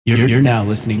You're now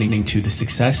listening to the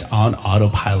Success on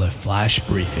Autopilot Flash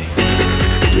Briefing.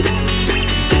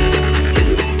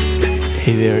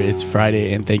 Hey there, it's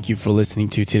Friday, and thank you for listening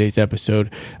to today's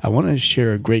episode. I want to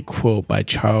share a great quote by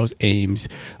Charles Ames,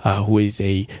 who is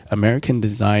an American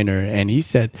designer, and he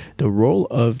said, "The role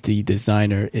of the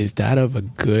designer is that of a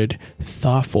good,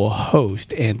 thoughtful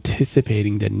host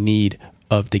anticipating the need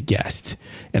of the guest."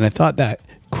 And I thought that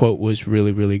quote was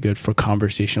really, really good for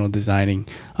conversational designing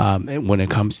when it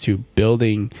comes to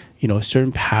building, a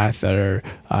certain path that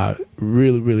are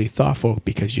really, really thoughtful,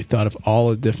 because you thought of all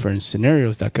the different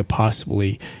scenarios that could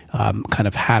possibly kind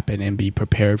of happen and be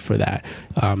prepared for that.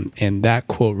 And that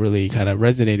quote really kind of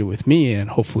resonated with me, and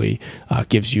hopefully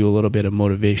gives you a little bit of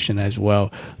motivation as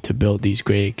well to build these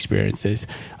great experiences.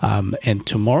 And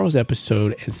tomorrow's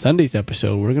episode and Sunday's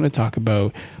episode, we're going to talk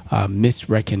about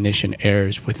misrecognition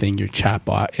errors within your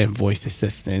chatbot and voice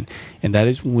assistant. And that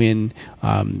is when,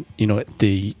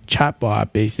 the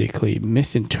chatbot basically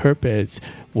misinterprets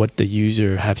what the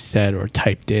user have said or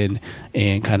typed in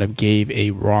and kind of gave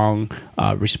a wrong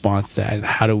response to that. And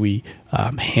how do we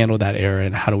handle that error,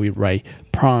 and how do we write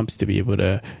prompts to be able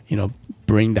to,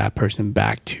 bring that person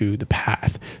back to the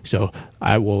path? So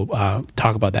I will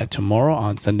talk about that tomorrow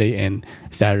on Sunday and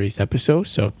Saturday's episode.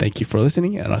 So thank you for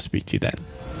listening, and I'll speak to you then.